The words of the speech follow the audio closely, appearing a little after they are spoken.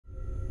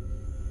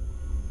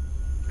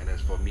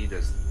for me,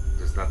 there's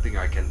nothing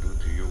I can do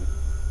to you.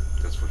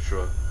 That's for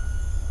sure.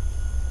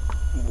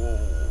 Whoa.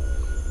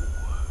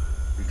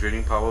 You're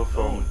draining power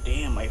from... Oh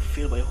damn, I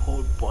feel my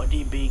whole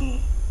body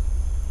being...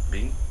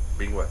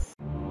 Being what?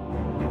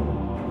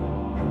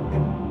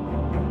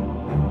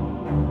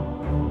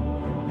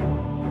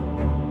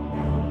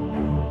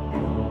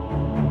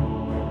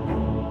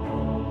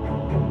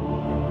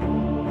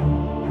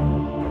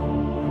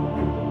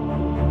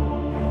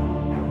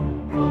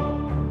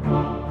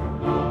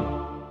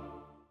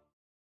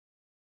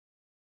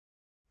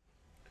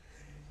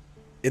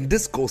 In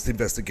this ghost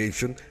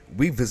investigation,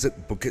 we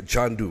visit Bukit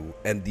Chandu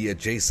and the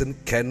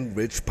adjacent Ken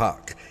Ridge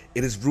Park.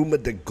 It is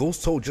rumored that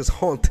ghost soldiers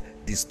haunt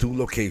these two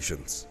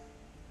locations.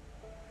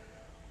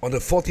 On the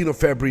 14th of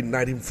February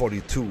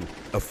 1942,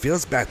 a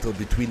fierce battle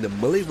between the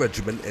Malay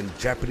Regiment and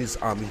Japanese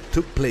Army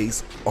took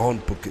place on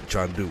Bukit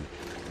Chandu.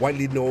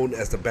 Widely known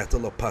as the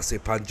Battle of Pasir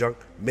Panjang,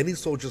 many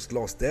soldiers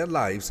lost their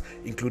lives,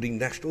 including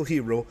national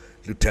hero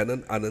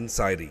Lieutenant Anand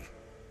Saidi.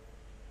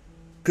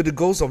 Could the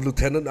ghost of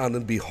Lieutenant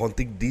Anand be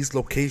haunting these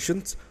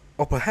locations?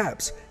 Or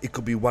perhaps it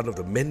could be one of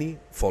the many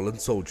fallen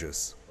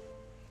soldiers.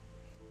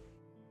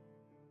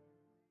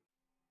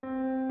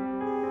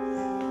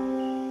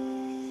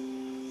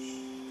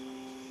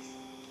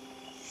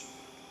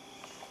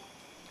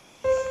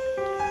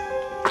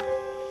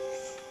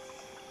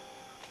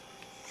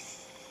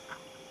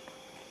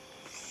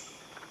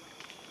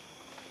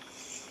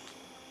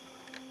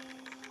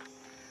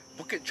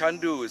 Bukit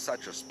Chandu is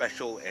such a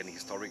special and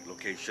historic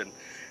location.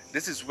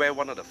 This is where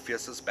one of the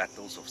fiercest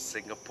battles of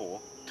Singapore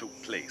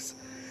took place.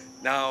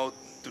 Now,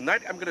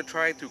 tonight I'm going to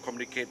try to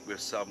communicate with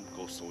some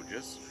ghost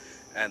soldiers.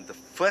 And the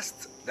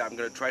first that I'm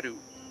going to try to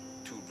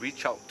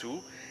reach out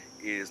to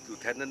is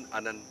Lieutenant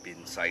Anand bin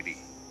Saidi.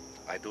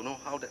 I don't know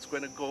how that's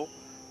going to go,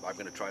 but I'm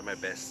going to try my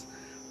best.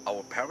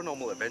 Our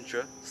paranormal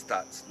adventure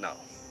starts now.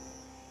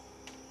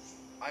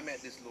 I'm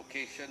at this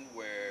location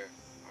where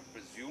I'm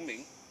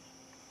presuming,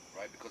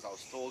 right, because I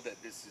was told that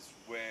this is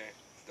where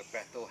the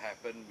battle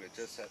happened. We're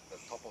just at the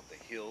top of the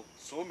hill.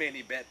 So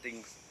many bad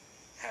things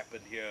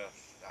happened here.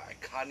 I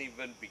can't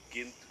even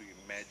begin to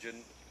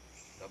imagine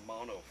the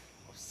amount of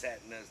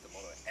sadness, the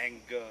amount of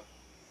anger,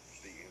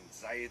 the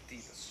anxiety,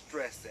 the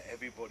stress that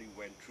everybody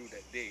went through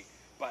that day.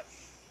 But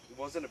it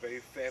wasn't a very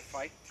fair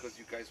fight because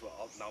you guys were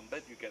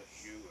outnumbered. You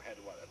had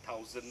what,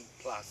 1,000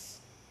 plus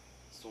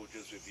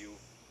soldiers with you,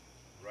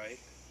 right?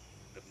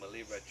 The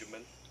Malay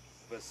Regiment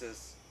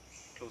versus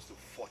close to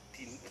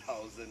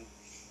 14,000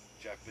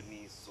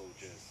 Japanese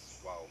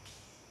soldiers. Wow.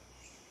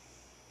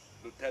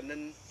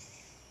 Lieutenant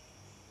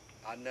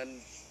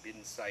Anand bin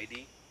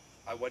Saidi,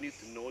 I want you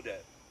to know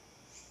that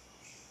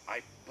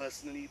I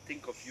personally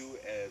think of you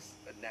as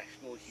a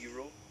national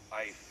hero.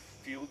 I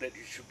feel that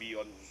you should be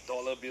on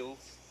dollar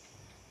bills.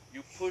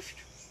 You pushed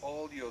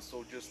all your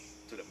soldiers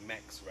to the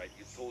max, right?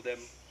 You told them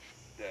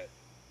that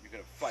you're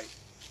going to fight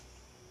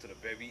to the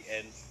very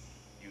end.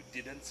 You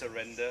didn't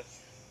surrender.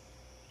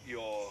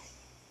 Your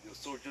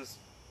soldiers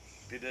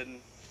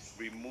didn't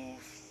remove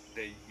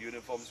their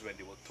uniforms when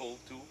they were told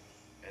to,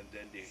 and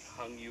then they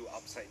hung you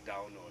upside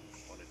down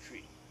on a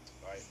tree,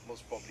 right?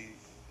 Most probably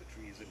the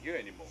tree isn't here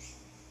anymore,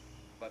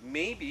 but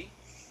maybe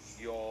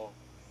your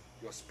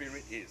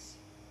spirit is,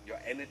 your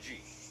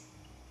energy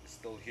is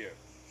still here.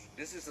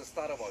 This is the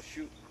start of our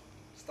shoot,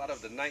 start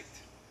of the night.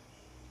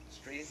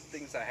 Strange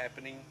things are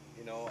happening,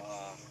 you know.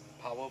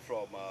 Power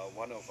from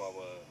one of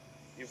our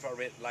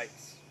infrared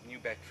lights, new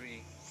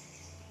battery,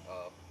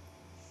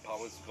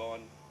 power's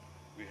gone.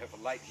 We have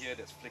a light here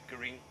that's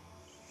flickering.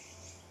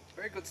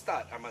 Very good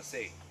start, I must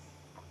say.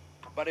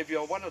 But if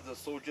you're one of the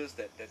soldiers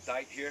that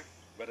died here,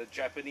 whether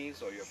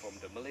Japanese or you're from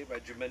the Malay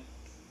Regiment,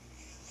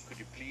 could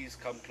you please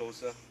come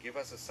closer? Give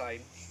us a sign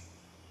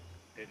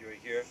that you're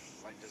here.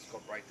 Light just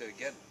got brighter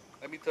again.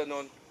 Let me turn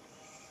on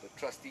the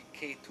trusty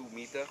K2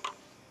 meter.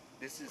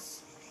 This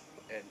is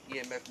an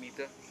EMF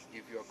meter.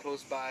 If you're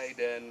close by,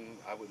 then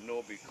I would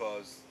know,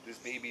 because this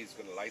baby is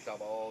going to light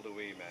up all the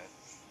way, man.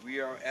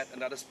 We are at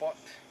another spot.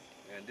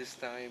 And this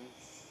time,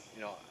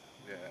 you know,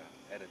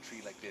 we're at a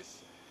tree like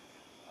this.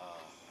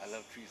 I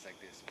love trees like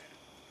this, man.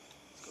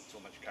 It's got so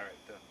much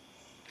character.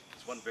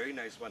 There's one very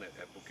nice one at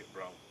Bukit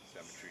Brown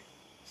Cemetery.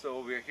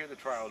 So we're here to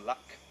try our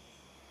luck.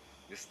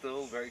 It's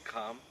still very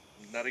calm.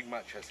 Nothing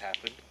much has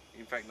happened.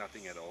 In fact,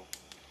 nothing at all.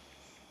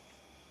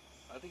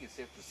 I think it's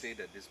safe to say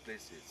that this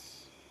place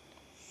is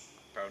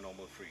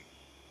paranormal free.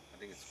 I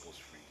think it's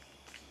ghost free.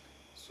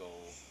 So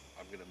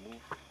I'm gonna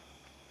move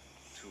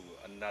to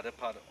another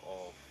part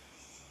of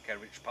Ken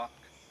Ridge Park.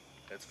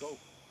 Let's go.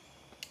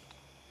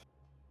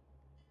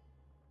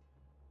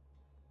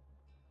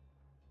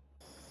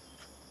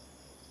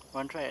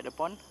 Want to try at the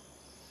pond?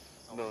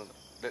 No,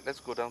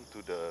 let's go down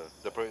to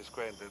the parade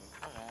square and then...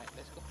 Alright,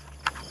 let's go.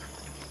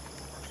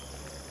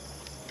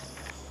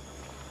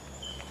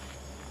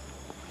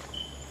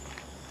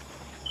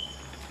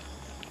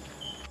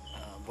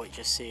 Boyd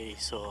just say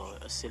saw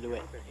a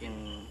silhouette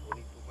in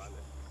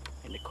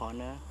the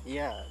corner.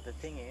 Yeah, the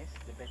thing is,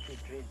 the battery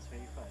drains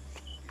very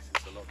fast.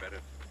 This is a lot better.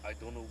 I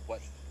don't know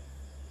what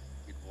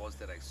it was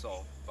that I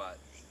saw, but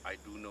I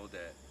do know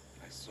that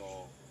I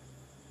saw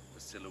the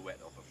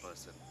silhouette of a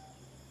person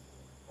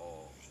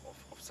or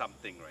of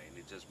something, right? And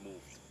it just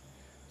moved.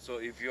 So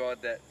if you're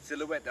that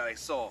silhouette that I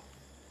saw,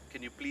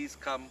 can you please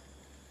come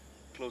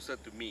closer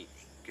to me?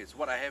 Okay, so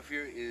what I have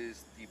here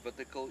is the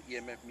vertical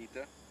EMF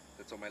meter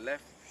that's on my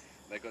left,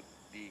 and I got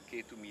the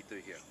K2 meter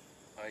here.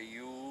 Are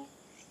you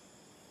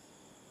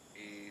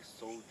a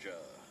soldier?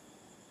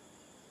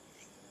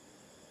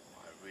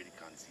 Oh, I really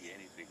can't see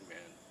anything,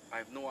 man. I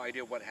have no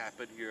idea what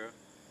happened here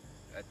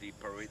at the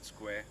parade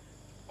square.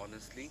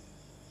 Honestly,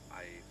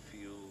 I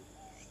feel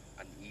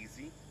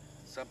uneasy.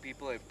 Some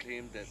people have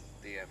claimed that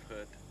they have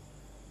heard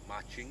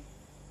marching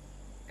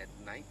at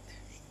night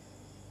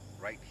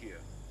right here.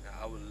 Now,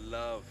 I would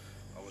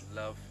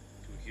love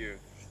to hear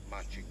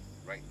marching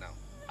right now.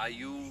 Are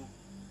you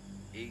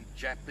a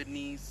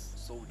Japanese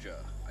soldier?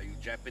 Are you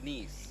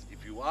Japanese?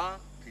 If you are,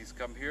 please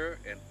come here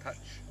and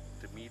touch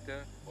the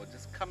meter, or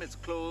just come as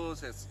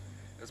close as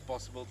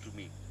possible to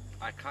me.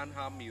 I can't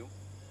harm you.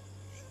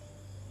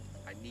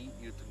 I need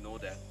you to know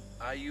that.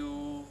 Are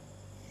you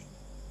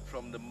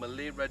from the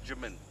Malay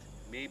regiment?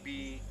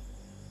 Maybe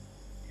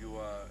you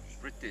are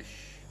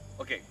British.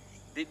 Okay,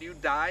 did you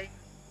die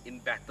in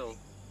battle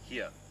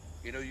here?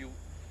 You know,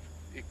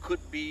 it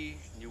could be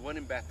you weren't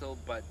in battle,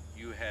 but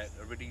you had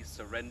already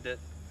surrendered,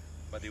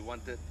 but they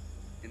wanted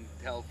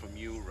intel from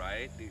you,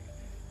 right? They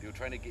were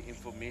trying to get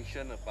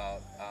information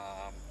about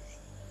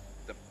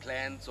the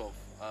plans of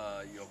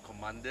your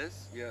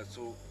commanders. Yeah,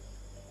 so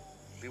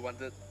they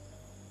wanted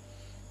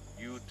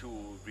you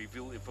to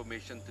reveal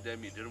information to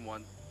them. You didn't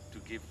want to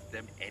give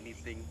them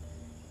anything,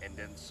 and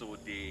then so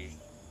they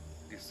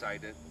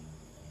decided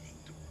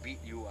to beat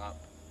you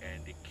up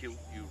and they killed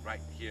you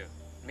right here.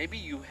 Maybe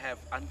you have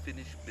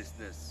unfinished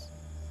business.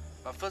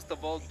 But first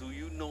of all, do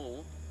you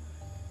know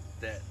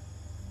that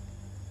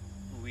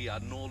we are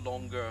no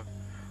longer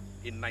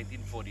in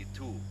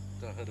 1942?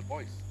 I heard a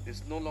voice.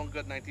 It's no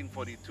longer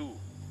 1942.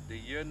 The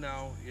year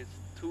now is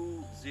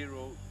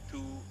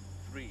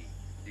 2023.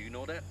 Do you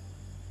know that?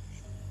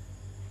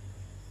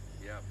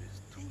 Yeah,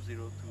 it's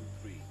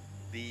 2023.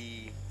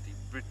 The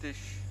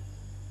British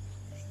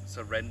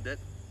surrendered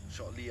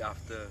shortly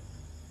after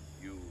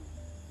you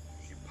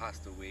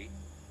passed away,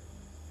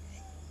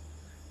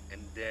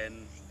 and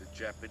then the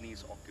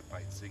Japanese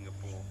occupied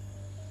Singapore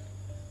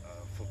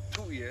for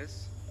 2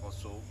 years or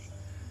so,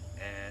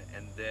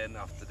 and then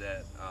after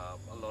that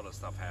a lot of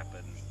stuff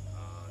happened.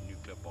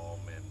 Nuclear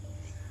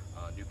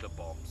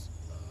bombs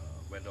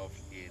went off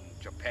in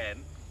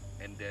Japan,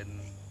 and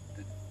then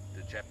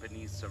the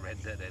Japanese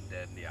surrendered, and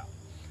then yeah,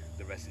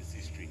 the rest is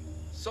history.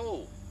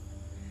 So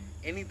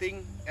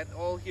anything at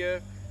all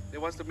here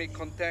that wants to make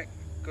contact,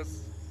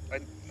 because I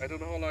don't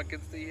know how long I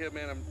can stay here,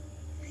 man. I'm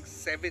being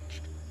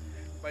savaged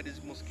by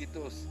these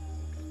mosquitoes.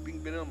 It's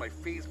being bitten on my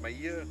face, my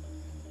ear.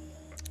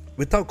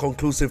 Without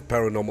conclusive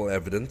paranormal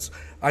evidence,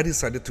 I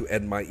decided to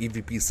end my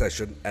EVP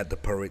session at the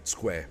parade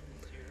square.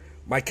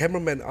 My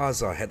cameraman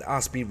Azar had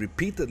asked me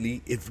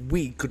repeatedly if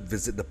we could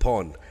visit the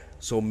pond,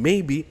 so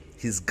maybe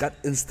his gut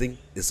instinct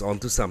is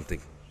onto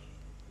something.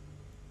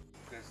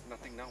 There's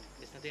nothing now.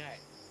 There's nothing, right?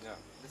 Yeah,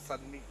 this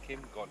suddenly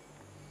came gone.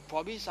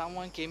 Probably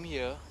someone came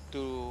here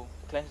to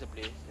cleanse the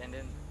place, and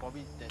then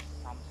probably there's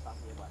some stuff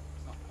here, but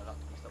it's not allowed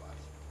to disturb us.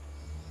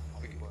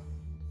 Or Okay. people.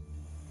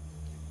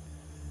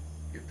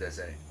 If there's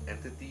an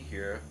entity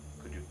here,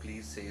 could you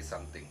please say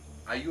something?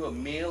 Are you a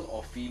male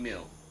or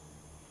female?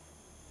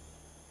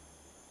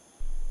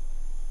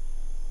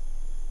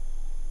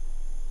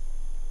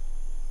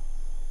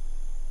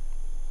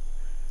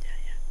 Yeah.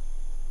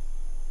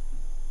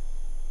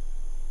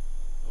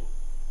 Oh,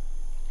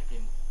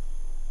 Him.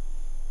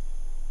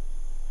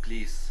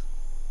 please.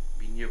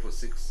 Been here for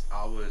 6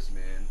 hours,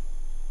 man.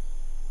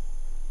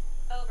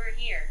 Over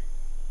here.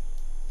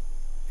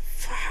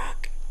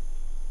 Fuck.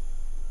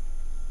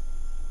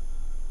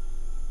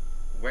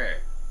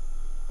 Where?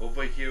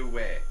 Over here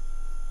where?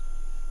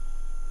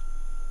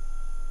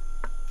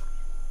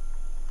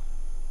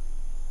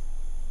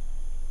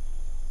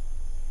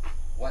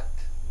 What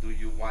do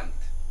you want?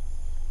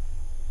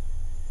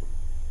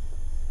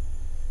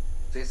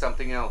 Say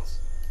something else.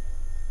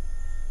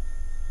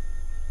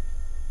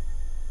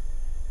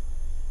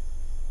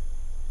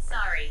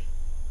 Sorry.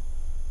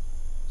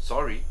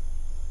 Sorry?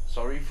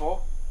 Sorry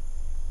for?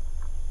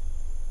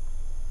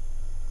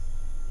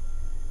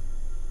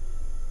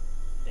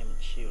 Damn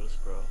chills,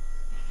 bro.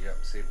 Yep,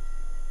 same.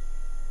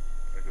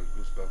 I got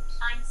goosebumps.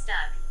 I'm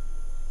stuck.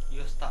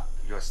 You're stuck.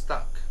 You're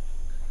stuck.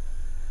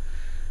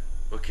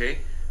 Okay.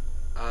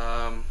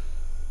 I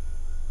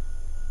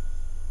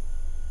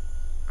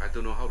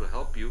don't know how to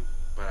help you,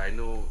 but I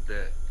know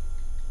that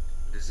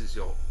this has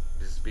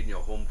been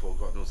your home for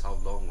God knows how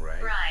long,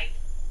 right? Right.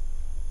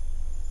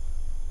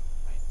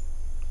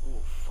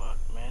 Oh fuck,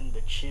 man,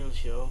 the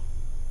chills, yo.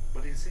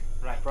 What is it?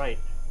 Right.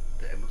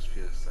 The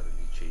atmosphere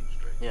suddenly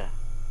changed, right? Yeah.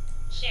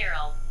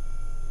 Cheryl.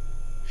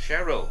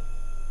 Cheryl!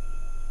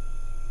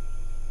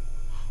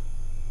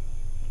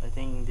 I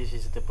think this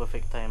is the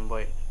perfect time,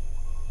 boy.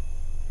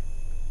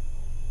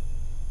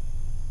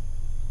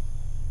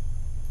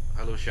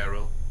 Hello,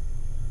 Cheryl.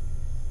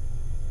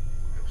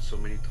 I have so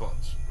many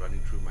thoughts running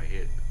through my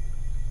head.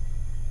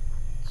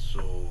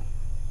 So,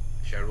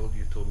 Cheryl,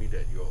 you told me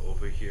that you're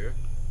over here.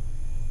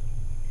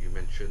 You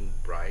mentioned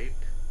bride.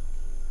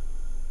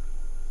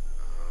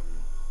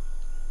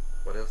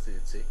 What else did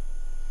it say?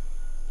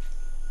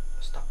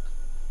 Stuck.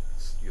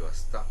 You are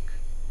stuck.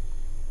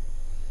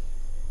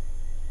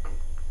 Um,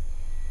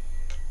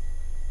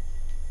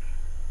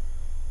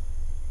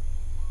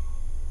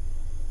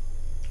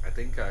 I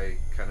think I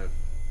kind of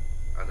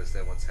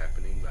understand what's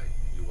happening. Like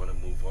you want to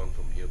move on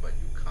from here, but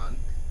you can't.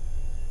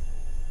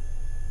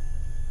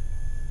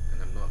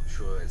 And I'm not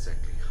sure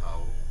exactly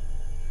how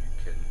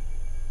you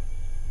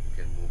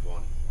can move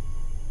on.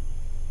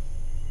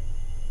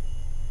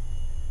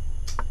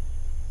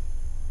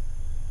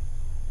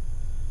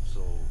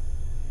 So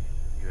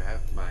you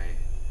have my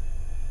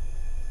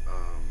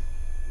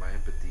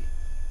empathy,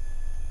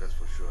 that's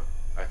for sure.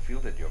 I feel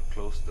that you're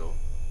close though.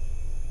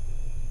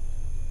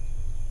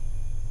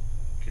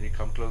 Can you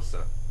come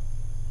closer?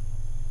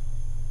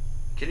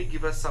 Can you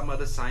give us some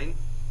other sign?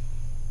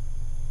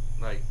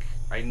 Like,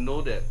 I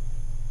know that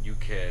you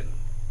can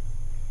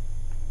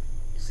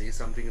say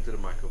something into the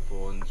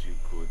microphones, you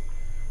could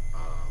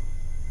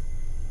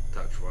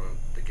touch one of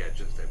the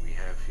gadgets that we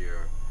have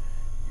here,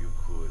 you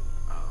could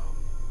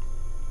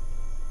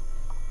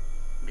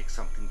make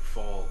something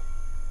fall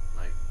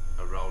like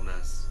around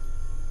us.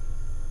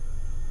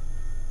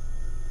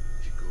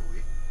 Did you go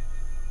away?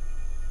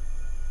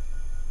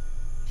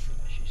 I feel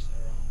like she's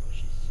around, but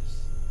she's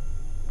just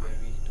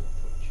wary to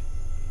approach.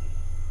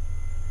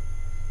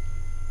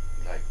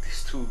 Like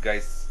these two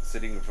guys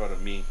sitting in front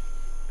of me,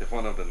 they're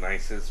one of the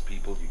nicest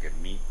people you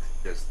can meet.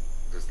 There's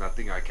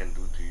nothing I can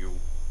do to you,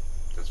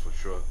 that's for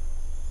sure.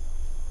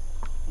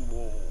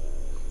 Whoa.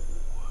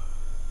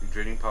 You're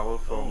draining power Oh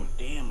from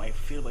damn, I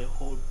feel my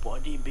whole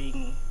body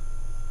being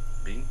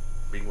being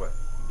what?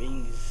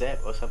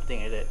 zapped or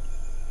something like that.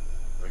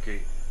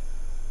 Okay.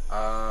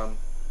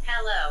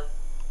 Hello.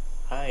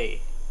 Hi.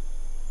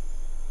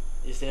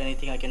 Is there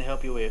anything I can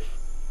help you with?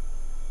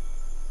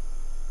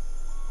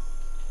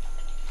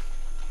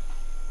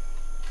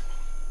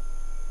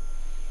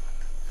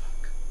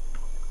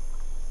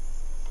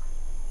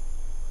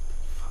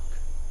 Fuck.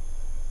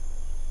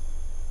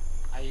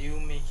 Are you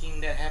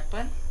making that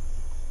happen?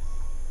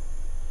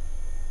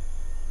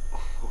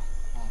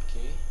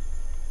 Okay.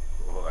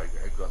 Oh, I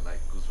got like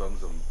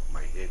goosebumps on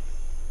my head.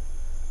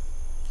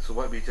 So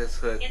what we just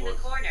heard In the was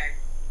corner.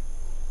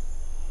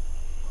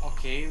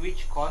 Okay,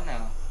 which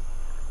corner?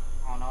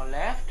 On our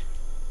left?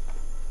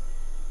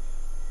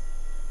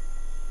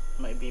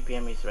 My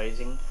BPM is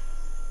rising.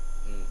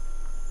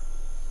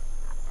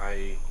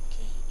 I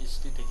Okay, it's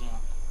still taking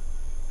up.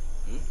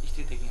 It's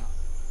still taking up.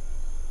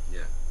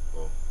 yeah.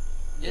 Oh,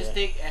 Just Yeah.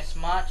 take as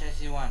much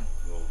as you want.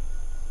 oh.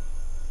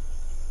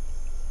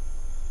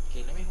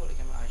 Okay, let me hold the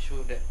camera. I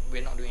show that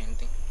we're not doing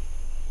anything.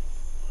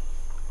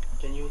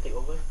 Can you take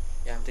over?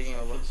 Yeah, I'm taking I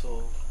over. feel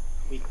so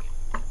weak.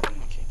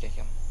 Okay,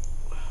 come.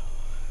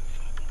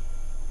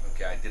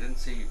 Okay, I didn't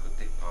say you could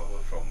take power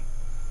from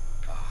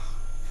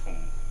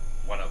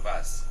one of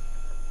us,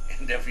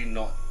 and definitely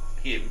not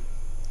him.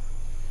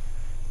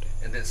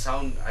 And that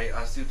sound, I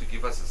asked you to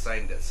give us a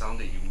sign. That sound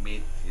that you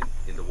made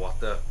in the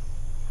water,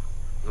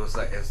 it was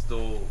like as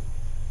though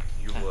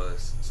you were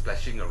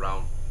splashing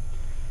around.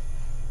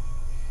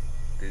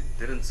 It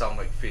didn't sound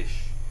like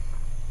fish.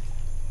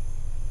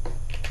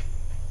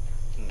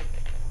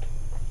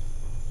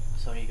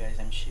 Sorry guys,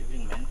 I'm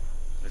shivering, man.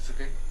 It's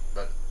okay,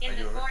 but In are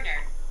the you alright?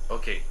 corner.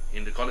 Okay,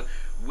 in the corner.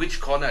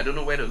 Which corner? I don't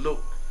know where to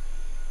look.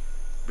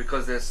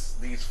 Because there's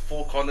these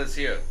 4 corners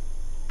here.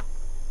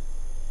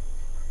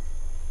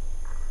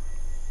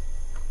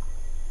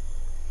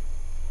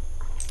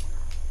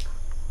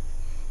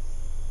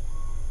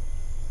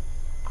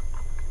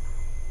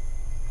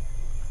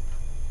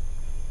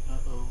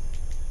 Uh-oh.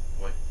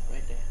 What?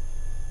 Right there.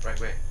 Right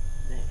where?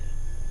 There.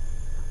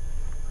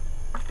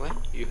 What?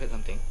 You heard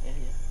something? Yeah,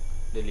 yeah.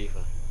 The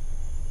lever.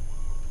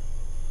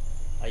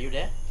 Are you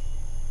there?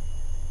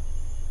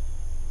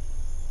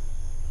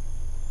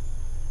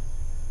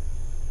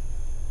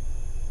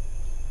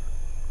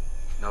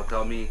 Now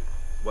tell me,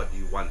 what do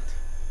you want?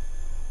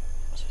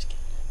 I'm so scared.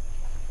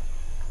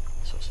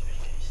 So sorry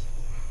guys.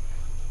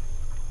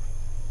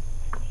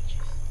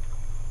 Apologies.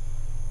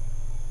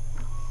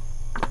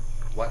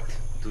 What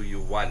do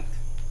you want?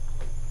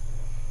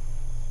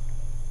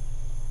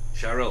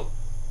 Cheryl.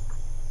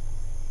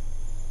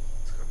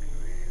 It's coming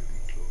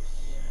really close.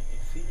 Yeah, I can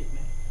feel it,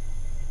 man.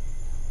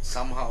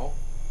 Somehow,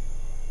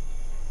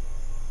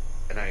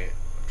 and I'm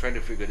trying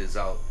to figure this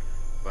out,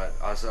 but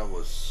Asa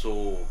was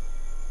so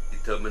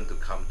determined to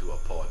come to a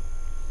port,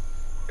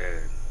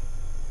 and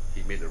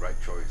he made the right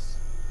choice.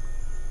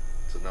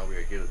 So now we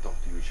are here to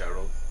talk to you,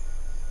 Cheryl.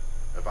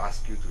 I've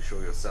asked you to show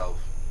yourself.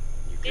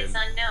 You It's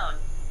can, unknown.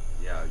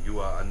 yeah,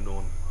 you are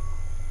unknown.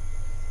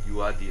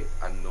 You are the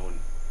unknown.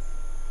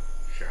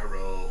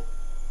 Cheryl,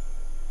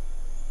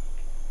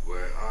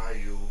 where are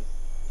you?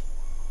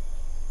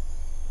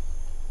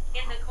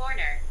 In the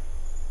corner.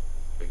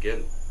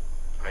 Again,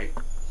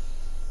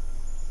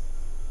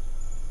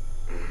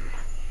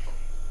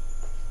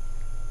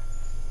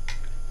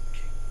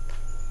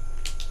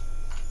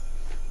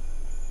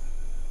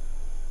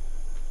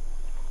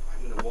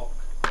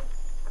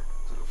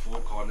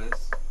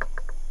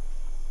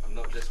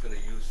 I'm just gonna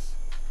use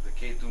the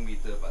K2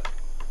 meter, but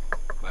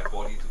my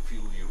body to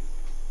feel you.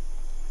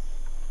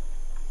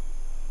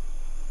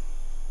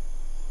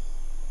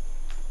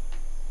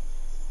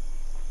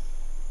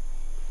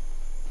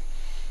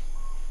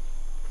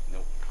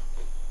 Nope.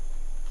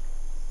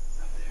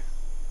 Not there.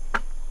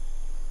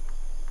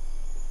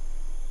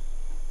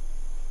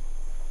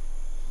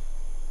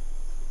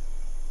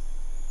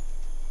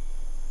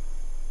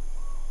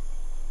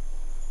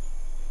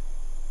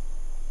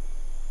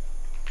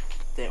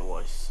 That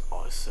was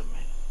awesome,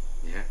 man.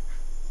 Yeah.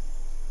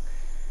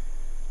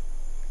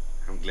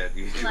 I'm glad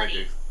you enjoyed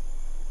Bloody. it.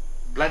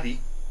 Bloody.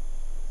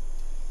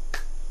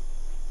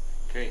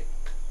 Okay.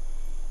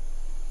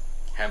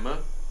 Hammer.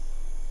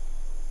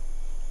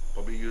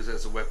 Probably used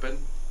as a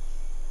weapon.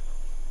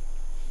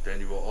 Then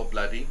you were all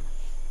bloody.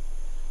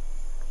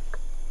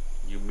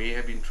 You may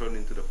have been thrown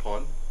into the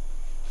pond.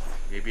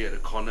 Maybe at the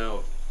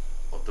corner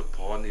of the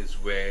pond is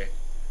where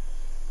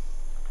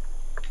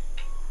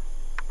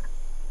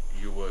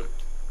you were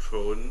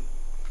thrown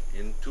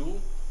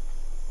into.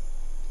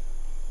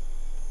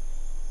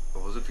 I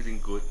wasn't feeling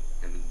good,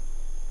 and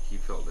he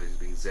felt that he's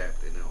being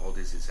zapped, and then all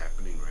this is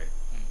happening, right?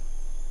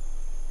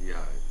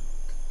 Yeah,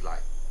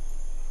 like,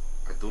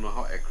 I don't know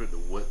how accurate the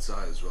words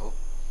are as well,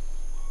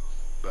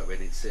 but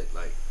when it said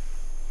like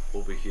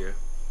over here,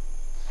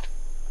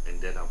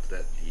 and then after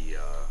that we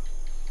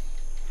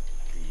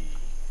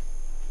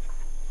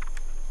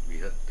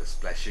heard the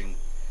splashing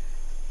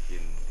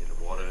in the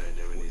water, and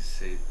then when it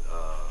said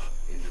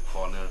in the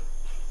corner,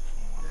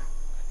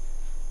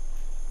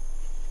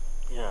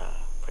 Yeah,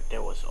 but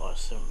that was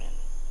awesome, man.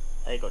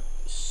 I got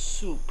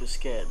super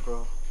scared,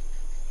 bro.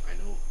 I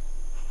know.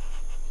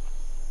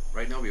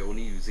 Right now we're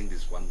only using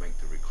this one mic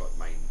to record.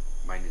 Mine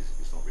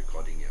is not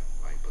recording yet.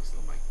 My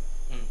personal mic.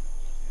 Yeah.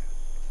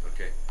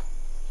 Okay.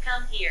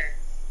 Come here.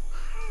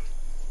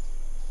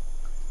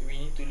 We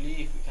need to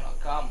leave. We cannot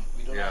come.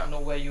 We do Yeah. not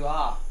know where you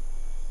are.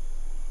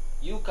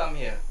 You come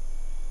here.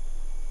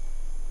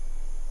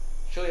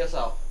 Show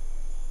yourself.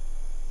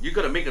 You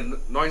gotta make a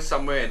noise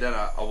somewhere, and then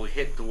I will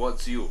head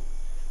towards you.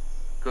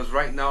 Because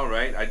right now,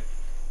 right,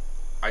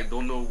 I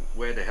don't know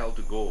where the hell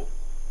to go.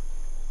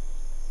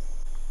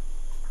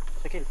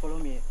 Okay, follow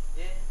me.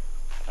 Yeah.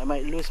 I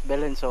might lose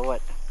balance or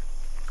what.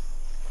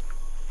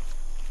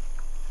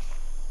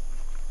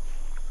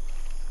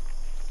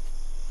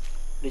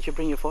 Did you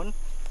bring your phone?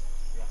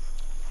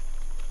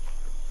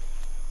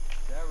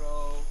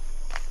 Daryl.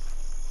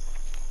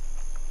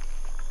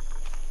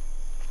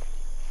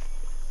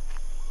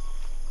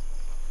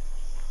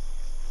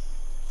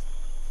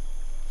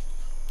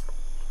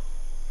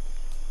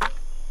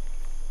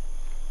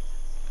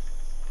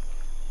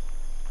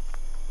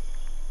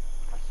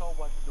 I saw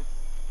what looked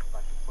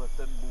like a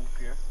person move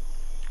here.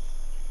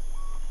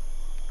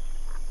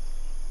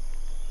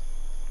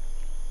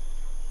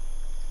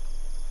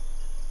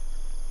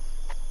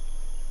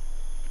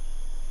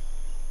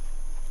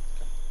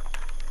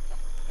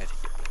 I take it.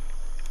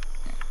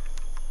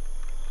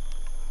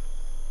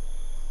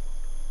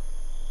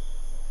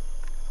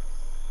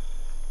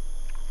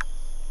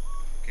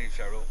 Okay,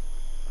 Cheryl.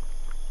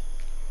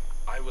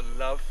 I would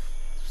love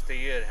to stay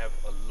here and have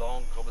a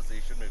long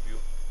conversation with you,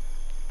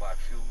 but I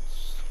feel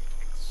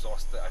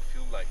exhausted. I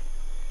feel like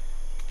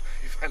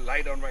if I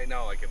lie down right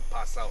now, I can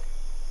pass out.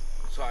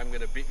 So I'm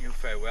gonna bid you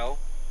farewell.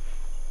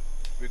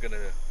 We're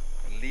gonna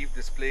leave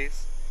this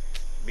place.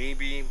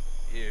 Maybe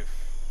if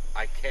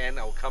I can,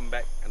 I'll come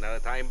back another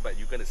time, but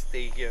you're gonna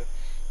stay here.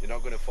 You're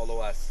not gonna follow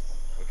us.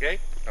 Okay?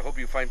 I hope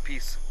you find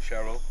peace,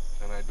 Cheryl.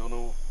 And I don't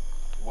know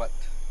what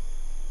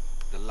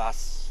the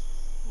last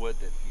word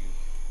that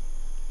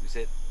you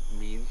said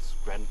means,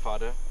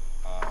 grandfather.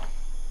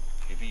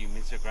 Maybe you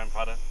means your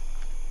grandfather.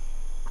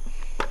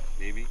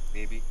 Maybe.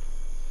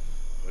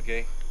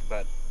 Okay,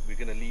 but we're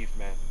gonna leave,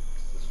 man.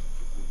 It's just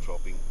food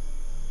shopping.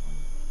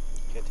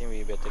 I think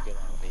we better get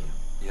out of here.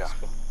 Yeah. Let's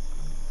go.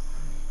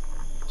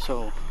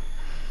 So,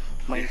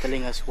 mind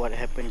telling us what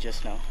happened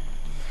just now?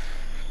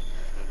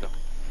 No.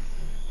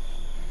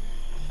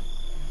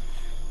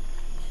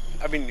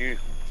 I mean, you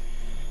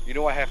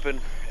know what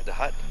happened at the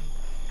hut,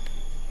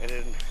 and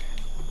then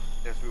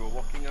as we were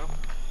walking up,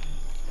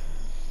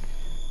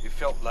 it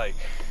felt like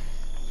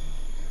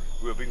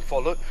we were being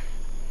followed.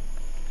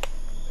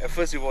 At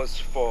first it was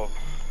for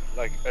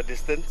like a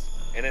distance,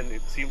 and then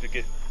it seemed to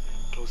get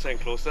closer and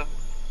closer,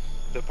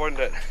 to the point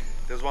that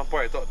there's one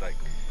point I thought like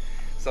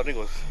something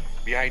was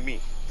behind me.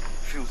 I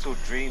feel so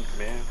drained,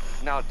 man.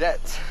 Now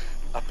that's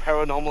a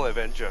paranormal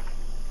adventure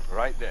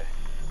right there.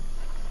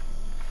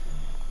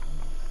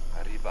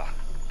 Arriba.